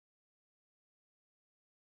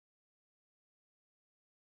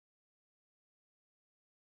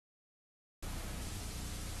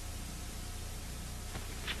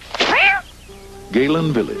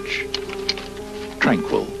Galen Village.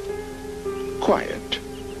 Tranquil. Quiet.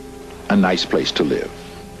 A nice place to live.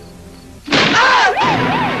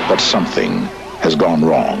 But something has gone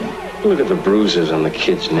wrong. Look at the bruises on the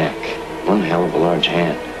kid's neck. One hell of a large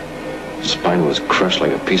hand. His spine was crushed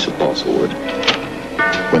like a piece of balsa wood.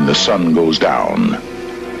 When the sun goes down,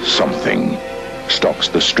 something stalks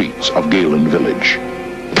the streets of Galen Village.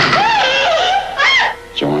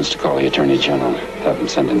 Joe wants to call the Attorney General. Have him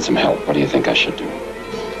send in some help. What do you think I should do?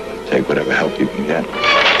 Take whatever help you can get.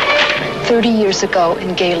 30 years ago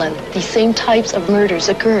in Galen, these same types of murders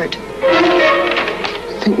occurred.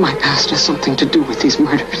 I think my past has something to do with these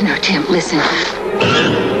murders. No, Tim, listen.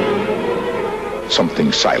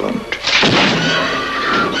 Something silent.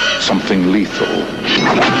 Something lethal.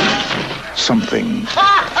 Something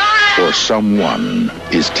or someone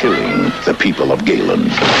is killing the people of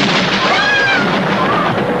Galen.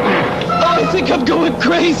 I think I'm going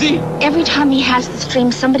crazy. Every time he has this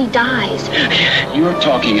dream, somebody dies. You're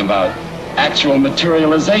talking about actual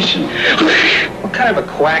materialization. What kind of a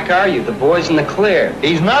quack are you? The boy's in the clear.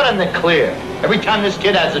 He's not in the clear. Every time this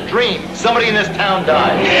kid has a dream, somebody in this town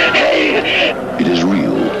dies. It is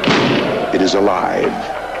real. It is alive.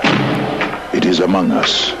 It is among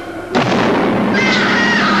us.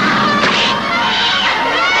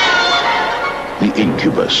 The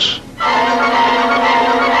Incubus.